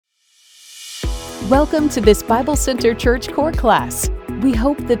Welcome to this Bible Center Church core class. We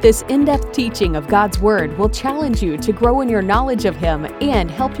hope that this in-depth teaching of God's Word will challenge you to grow in your knowledge of Him and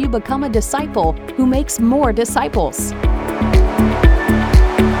help you become a disciple who makes more disciples.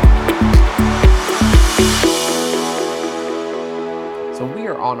 So we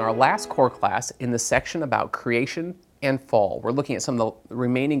are on our last core class in the section about creation and fall. We're looking at some of the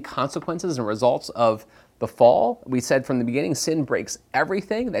remaining consequences and results of the fall. We said from the beginning, sin breaks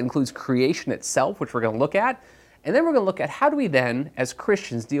everything. That includes creation itself, which we're going to look at. And then we're going to look at how do we then, as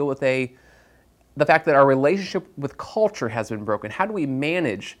Christians, deal with the fact that our relationship with culture has been broken. How do we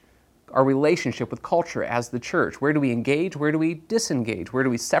manage our relationship with culture as the church? Where do we engage? Where do we disengage? Where do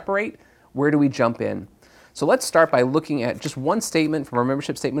we separate? Where do we jump in? So let's start by looking at just one statement from our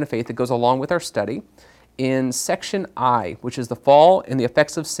membership statement of faith that goes along with our study. In section I, which is the fall and the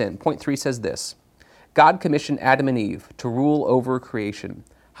effects of sin, point 3 says this: God commissioned Adam and Eve to rule over creation.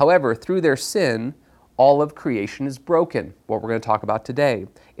 However, through their sin, all of creation is broken. What we're going to talk about today.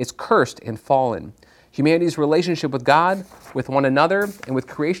 It's cursed and fallen. Humanity's relationship with God, with one another, and with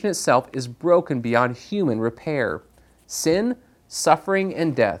creation itself is broken beyond human repair. Sin, suffering,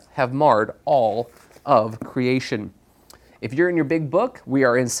 and death have marred all of creation. If you're in your big book, we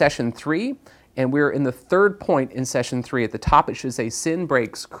are in session 3, and we're in the third point in session 3. At the top, it should say, sin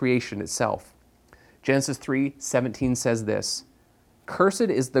breaks creation itself. Genesis 3:17 says this: Cursed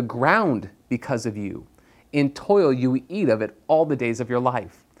is the ground because of you. In toil you eat of it all the days of your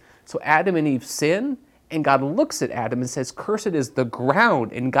life. So Adam and Eve sin, and God looks at Adam and says, Cursed is the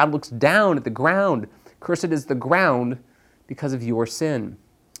ground. And God looks down at the ground. Cursed is the ground because of your sin.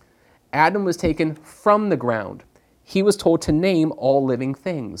 Adam was taken from the ground. He was told to name all living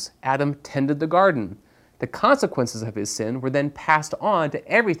things. Adam tended the garden. The consequences of his sin were then passed on to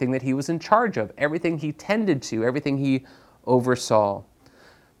everything that he was in charge of, everything he tended to, everything he oversaw.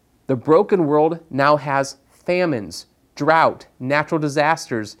 The broken world now has famines, drought, natural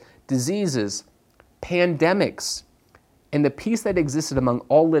disasters, diseases, pandemics, and the peace that existed among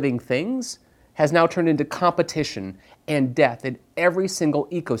all living things has now turned into competition and death in every single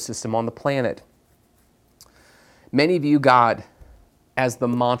ecosystem on the planet. Many view God as the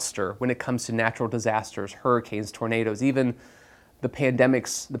monster when it comes to natural disasters, hurricanes, tornadoes, even the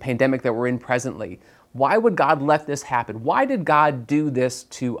pandemic that we're in presently. Why would God let this happen? Why did God do this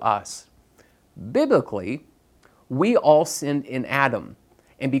to us? Biblically, we all sinned in Adam.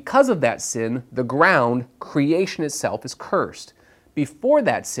 And because of that sin, the ground, creation itself, is cursed. Before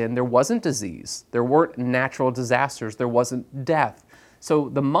that sin, there wasn't disease. There weren't natural disasters. There wasn't death. So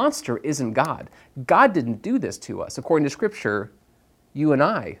the monster isn't God. God didn't do this to us. According to Scripture, you and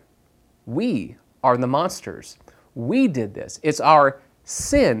I, we are the monsters. We did this. It's our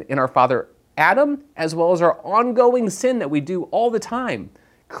sin in our father Adam, as well as our ongoing sin that we do all the time.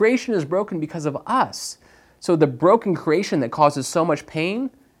 Creation is broken because of us. So the broken creation that causes so much pain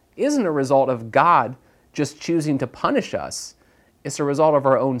isn't a result of God just choosing to punish us. It's a result of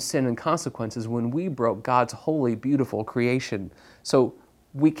our own sin and consequences when we broke God's holy, beautiful creation. So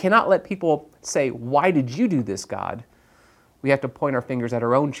we cannot let people say, why did you do this, God? We have to point our fingers at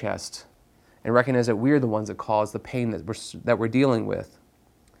our own chest and recognize that we're the ones that caused the pain that we're dealing with.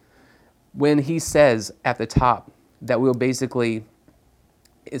 When he says at the top that we'll basically,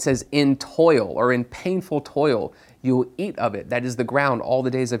 it says in toil or in painful toil, you will eat of it. That is the ground all the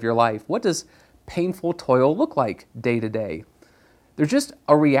days of your life. What does painful toil look like day to day? There's just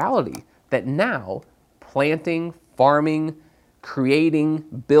a reality that now planting, farming,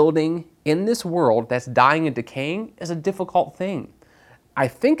 creating, building in this world that's dying and decaying is a difficult thing. I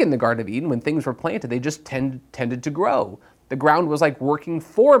think in the Garden of Eden, when things were planted, they just tended to grow. The ground was like working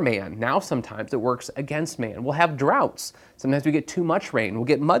for man. Now sometimes it works against man. We'll have droughts. Sometimes we get too much rain. We'll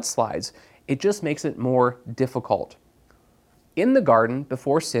get mudslides. It just makes it more difficult. In the garden,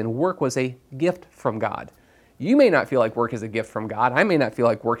 before sin, work was a gift from God. You may not feel like work is a gift from God. I may not feel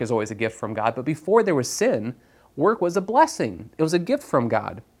like work is always a gift from God. But before there was sin, work was a blessing. It was a gift from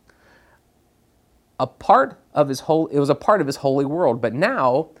God. It was a part of his holy world. But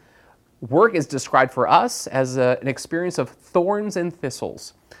now, work is described for us as an experience of thorns and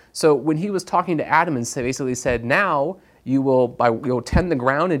thistles. So when he was talking to Adam and basically said, now you'll tend the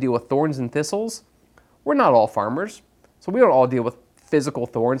ground and deal with thorns and thistles, we're not all farmers. So we don't all deal with physical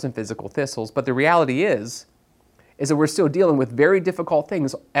thorns and physical thistles. But the reality is that we're still dealing with very difficult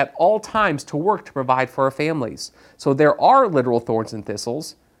things at all times to work to provide for our families. So there are literal thorns and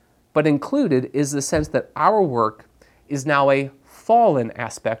thistles, but included is the sense that our work is now a fallen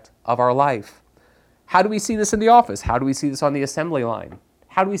aspect of our life. How do we see this in the office? How do we see this on the assembly line?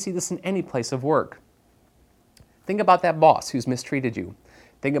 How do we see this in any place of work? Think about that boss who's mistreated you.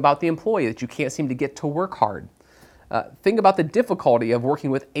 Think about the employee that you can't seem to get to work hard. Think about the difficulty of working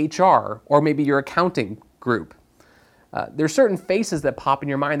with HR or maybe your accounting group. There are certain faces that pop in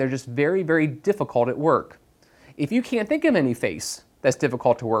your mind. They're just very, very difficult at work. If you can't think of any face that's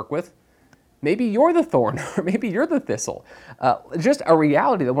difficult to work with, maybe you're the thorn or maybe you're the thistle. Just a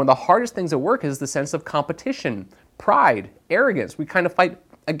reality that one of the hardest things at work is the sense of competition, pride, arrogance. We kind of fight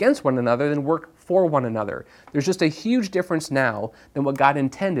against one another than work for one another. There's just a huge difference now than what God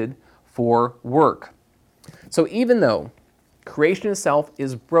intended for work. So even though creation itself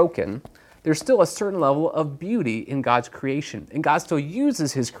is broken, there's still a certain level of beauty in God's creation. And God still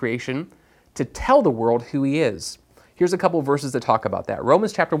uses his creation to tell the world who he is. Here's a couple of verses that talk about that.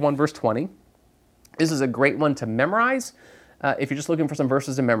 Romans chapter 1, verse 20. This is a great one to memorize. If you're just looking for some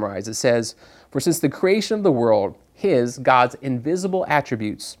verses to memorize, it says, "For since the creation of the world, God's invisible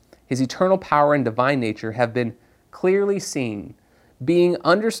attributes, his eternal power and divine nature have been clearly seen, being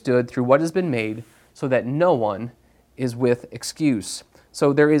understood through what has been made, so that no one is with excuse."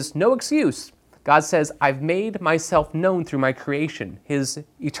 So there is no excuse. God says, I've made myself known through my creation. His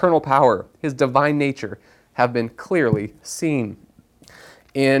eternal power, his divine nature have been clearly seen.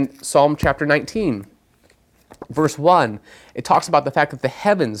 In Psalm chapter 19, verse 1, it talks about the fact that the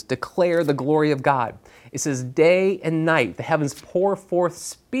heavens declare the glory of God. It says, day and night, the heavens pour forth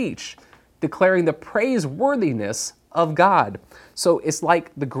speech, declaring the praiseworthiness of God. So it's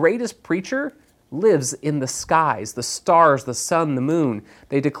like the greatest preacher lives in the skies, the stars, the sun, the moon.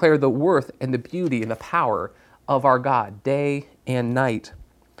 They declare the worth and the beauty and the power of our God, day and night.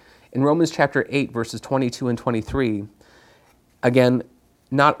 In Romans chapter 8, verses 22 and 23, again,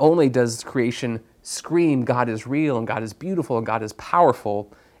 not only does creation scream God is real and God is beautiful and God is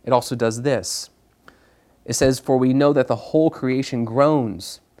powerful, it also does this. It says, "For we know that the whole creation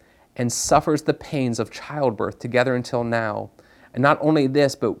groans and suffers the pains of childbirth together until now. And not only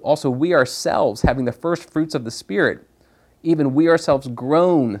this, but also we ourselves, having the first fruits of the Spirit, even we ourselves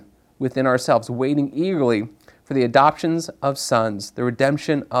groan within ourselves, waiting eagerly for the adoptions of sons, the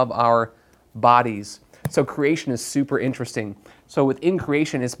redemption of our bodies." So creation is super interesting. So within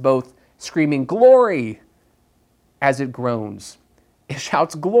creation, it's both screaming glory as it groans. It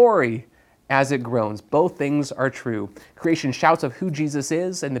shouts glory as it groans. Both things are true. Creation shouts of who Jesus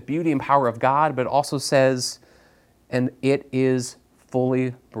is and the beauty and power of God, but it also says, and it is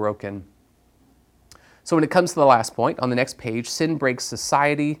fully broken. So when it comes to the last point, on the next page, sin breaks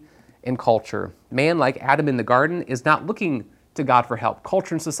society and culture. Man, like Adam in the garden, is not looking to God for help.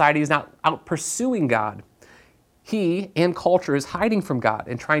 Culture and society is not out pursuing God. He and culture is hiding from God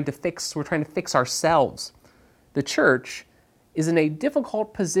and we're trying to fix ourselves. The church is in a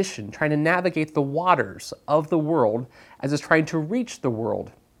difficult position trying to navigate the waters of the world as it's trying to reach the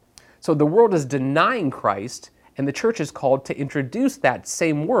world. So the world is denying Christ, and the church is called to introduce that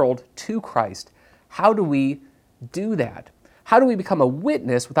same world to Christ. How do we do that? How do we become a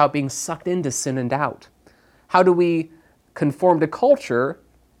witness without being sucked into sin and doubt? How do we conform to culture?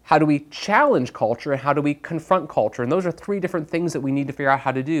 How do we challenge culture? And how do we confront culture? And those are three different things that we need to figure out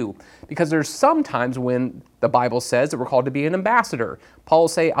how to do. Because there's some times when the Bible says that we're called to be an ambassador. Paul will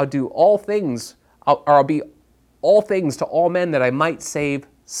say, I'll do all things, I'll be all things to all men that I might save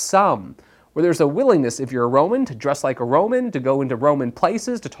some. Where there's a willingness, if you're a Roman, to dress like a Roman, to go into Roman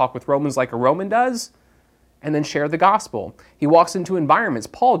places, to talk with Romans like a Roman does, and then share the gospel. He walks into environments,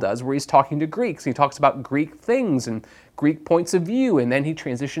 Paul does, where he's talking to Greeks. He talks about Greek things and Greek points of view, and then he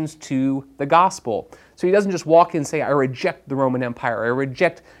transitions to the gospel. So he doesn't just walk in and say, I reject the Roman Empire, I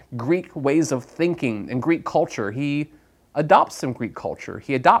reject Greek ways of thinking and Greek culture. He adopts some Greek culture.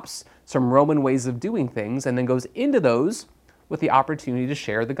 He adopts some Roman ways of doing things and then goes into those with the opportunity to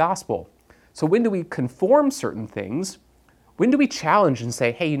share the gospel. So when do we conform certain things? When do we challenge and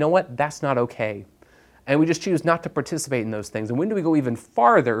say, hey, you know what? That's not okay. And we just choose not to participate in those things. And when do we go even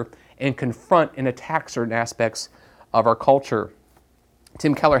farther and confront and attack certain aspects of our culture?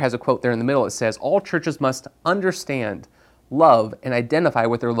 Tim Keller has a quote there in the middle. It says, all churches must understand, love, and identify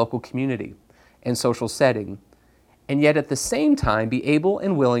with their local community and social setting, and yet at the same time be able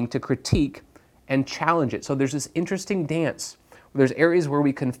and willing to critique and challenge it. So there's this interesting dance. There's areas where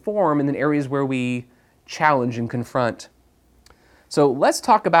we conform and then areas where we challenge and confront. So let's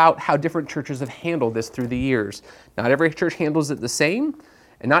talk about how different churches have handled this through the years. Not every church handles it the same,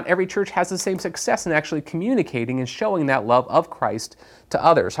 and not every church has the same success in actually communicating and showing that love of Christ to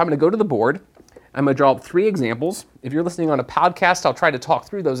others. So I'm going to go to the board. I'm going to draw up 3 examples. If you're listening on a podcast, I'll try to talk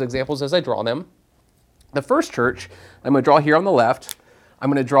through those examples as I draw them. The first church I'm going to draw here on the left. I'm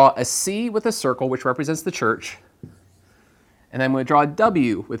going to draw a C with a circle, which represents the church. And I'm going to draw a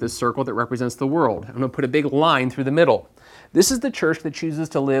W with a circle that represents the world. I'm going to put a big line through the middle. This is the church that chooses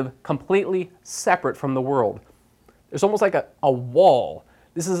to live completely separate from the world. There's almost like a wall.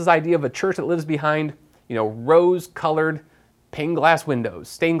 This is this idea of a church that lives behind, rose-colored stained glass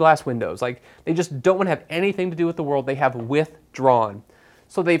windows. Like, they just don't want to have anything to do with the world. They have withdrawn.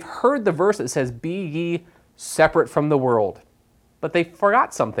 So they've heard the verse that says, "Be ye separate from the world." But they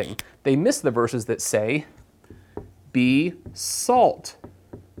forgot something. They missed the verses that say, "Be salt,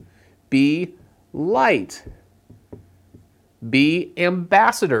 be light, be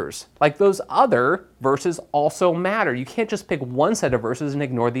ambassadors." Like, those other verses also matter. You can't just pick one set of verses and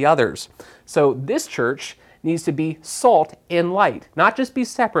ignore the others. So this church needs to be salt and light. Not just be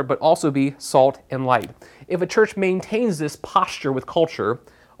separate, but also be salt and light. If a church maintains this posture with culture,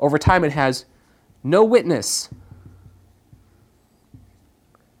 over time it has no witness,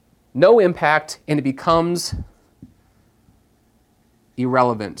 no impact, and it becomes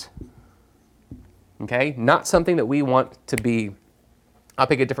irrelevant. Okay? Not something that we want to be. I'll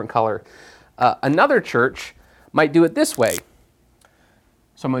pick a different color. Another church might do it this way.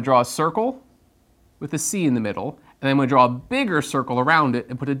 So I'm going to draw a circle with a C in the middle, and I'm going to draw a bigger circle around it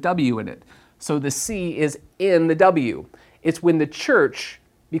and put a W in it. So the C is in the W. It's when the church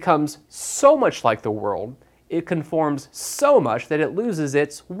becomes so much like the world, it conforms so much that it loses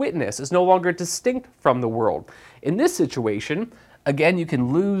its witness. It's no longer distinct from the world. In this situation, again, you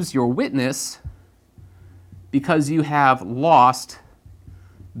can lose your witness because you have lost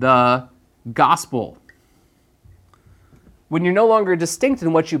the gospel. When you're no longer distinct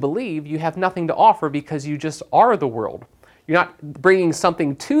in what you believe, you have nothing to offer because you just are the world. You're not bringing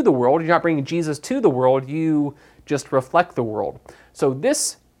something to the world. You're not bringing Jesus to the world. You just reflect the world. So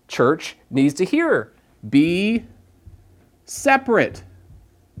this church needs to hear, be separate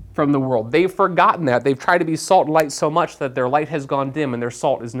from the world. They've forgotten that. They've tried to be salt and light so much that their light has gone dim and their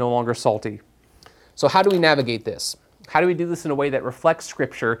salt is no longer salty. So how do we navigate this? How do we do this in a way that reflects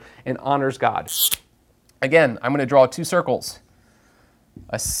Scripture and honors God? Again, I'm going to draw two circles,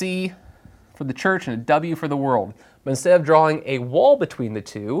 a C for the church and a W for the world. But instead of drawing a wall between the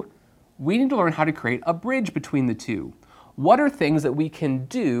two, we need to learn how to create a bridge between the two. What are things that we can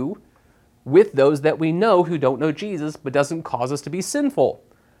do with those that we know who don't know Jesus but doesn't cause us to be sinful?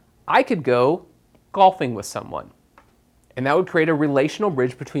 I could go golfing with someone, and that would create a relational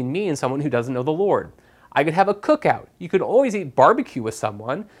bridge between me and someone who doesn't know the Lord. I could have a cookout. You could always eat barbecue with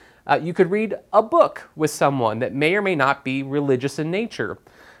someone. You could read a book with someone that may or may not be religious in nature.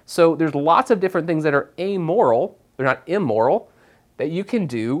 So there's lots of different things that are amoral, they're not immoral, that you can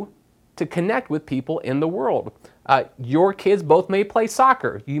do to connect with people in the world. Your kids both may play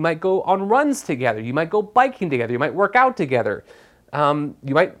soccer. You might go on runs together. You might go biking together. You might work out together. You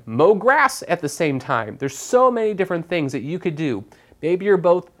might mow grass at the same time. There's so many different things that you could do. Maybe you're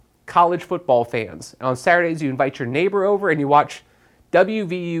both college football fans. And on Saturdays, you invite your neighbor over and you watch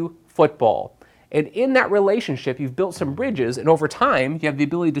WVU football. And in that relationship, you've built some bridges, and over time, you have the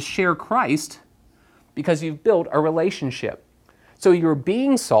ability to share Christ because you've built a relationship. So you're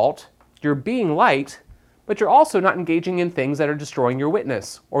being salt, you're being light, but you're also not engaging in things that are destroying your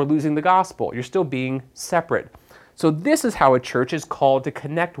witness or losing the gospel. You're still being separate. So this is how a church is called to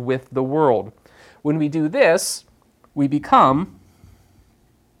connect with the world. When we do this, we become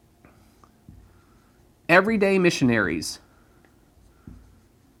everyday missionaries.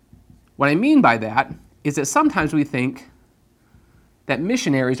 What I mean by that is that sometimes we think that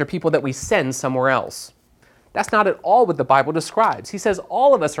missionaries are people that we send somewhere else. That's not at all what the Bible describes. He says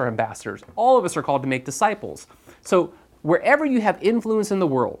all of us are ambassadors. All of us are called to make disciples. So wherever you have influence in the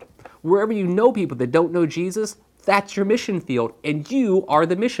world, wherever you know people that don't know Jesus, that's your mission field, and you are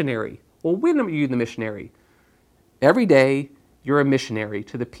the missionary. Well, when are you the missionary? Every day, you're a missionary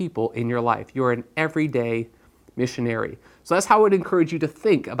to the people in your life. You're an everyday missionary. So that's how I would encourage you to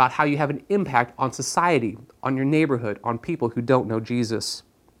think about how you have an impact on society, on your neighborhood, on people who don't know Jesus.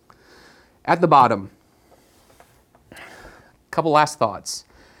 At the bottom, a couple last thoughts.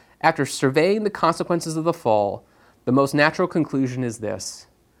 After surveying the consequences of the fall, the most natural conclusion is this: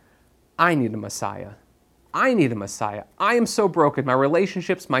 I need a Messiah. I need a Messiah. I am so broken. My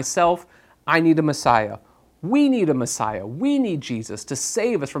relationships, myself, I need a Messiah. We need a Messiah. We need Jesus to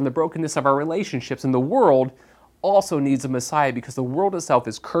save us from the brokenness of our relationships. And the world also needs a Messiah because the world itself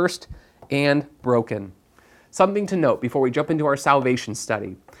is cursed and broken. Something to note before we jump into our salvation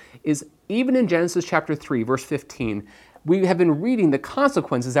study is even in Genesis chapter 3, verse 15, we have been reading the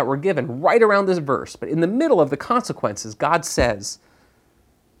consequences that were given right around this verse. But in the middle of the consequences, God says,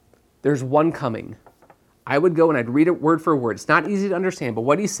 there's one coming. I would go and I'd read it word for word. It's not easy to understand, but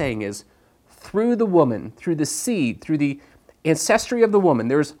what he's saying is, through the woman, through the seed, through the ancestry of the woman,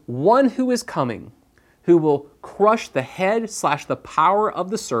 there's one who is coming who will crush the head / the power of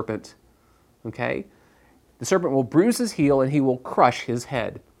the serpent. Okay? The serpent will bruise his heel and he will crush his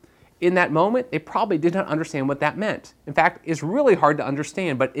head. In that moment, they probably did not understand what that meant. In fact, it's really hard to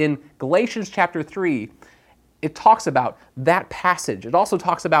understand, but in Galatians chapter 3, it talks about that passage. It also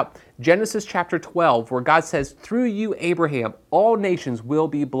talks about Genesis chapter 12, where God says, through you, Abraham, all nations will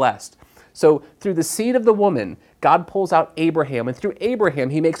be blessed. So through the seed of the woman, God pulls out Abraham, and through Abraham,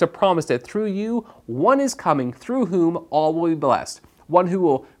 he makes a promise that through you, one is coming through whom all will be blessed. One who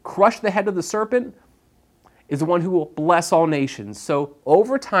will crush the head of the serpent is the one who will bless all nations. So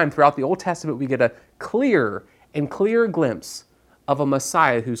over time, throughout the Old Testament, we get a clearer and clearer glimpse of a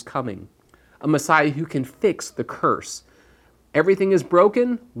Messiah who's coming, a Messiah who can fix the curse. Everything is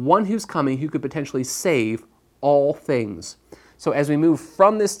broken, one who's coming who could potentially save all things. So as we move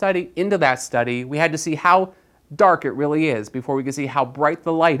from this study into that study, we had to see how dark it really is before we could see how bright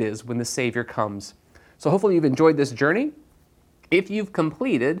the light is when the Savior comes. So hopefully you've enjoyed this journey. If you've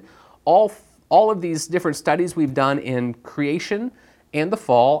completed all of these different studies we've done in creation and the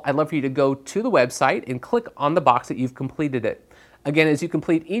fall, I'd love for you to go to the website and click on the box that you've completed it. Again, as you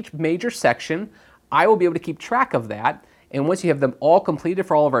complete each major section, I will be able to keep track of that. And once you have them all completed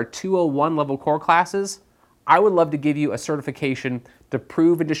for all of our 201 level core classes, I would love to give you a certification to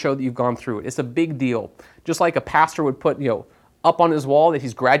prove and to show that you've gone through it. It's a big deal. Just like a pastor would put, up on his wall that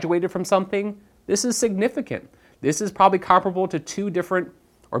he's graduated from something, this is significant. This is probably comparable to 2 different,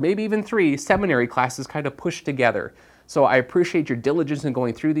 or maybe even 3 seminary classes kind of pushed together. So I appreciate your diligence in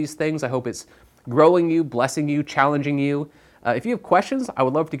going through these things. I hope it's growing you, blessing you, challenging you. If you have questions, I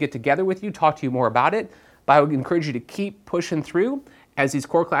would love to get together with you, talk to you more about it. But I would encourage you to keep pushing through as these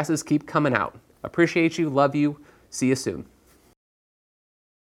core classes keep coming out. Appreciate you, love you, see you soon.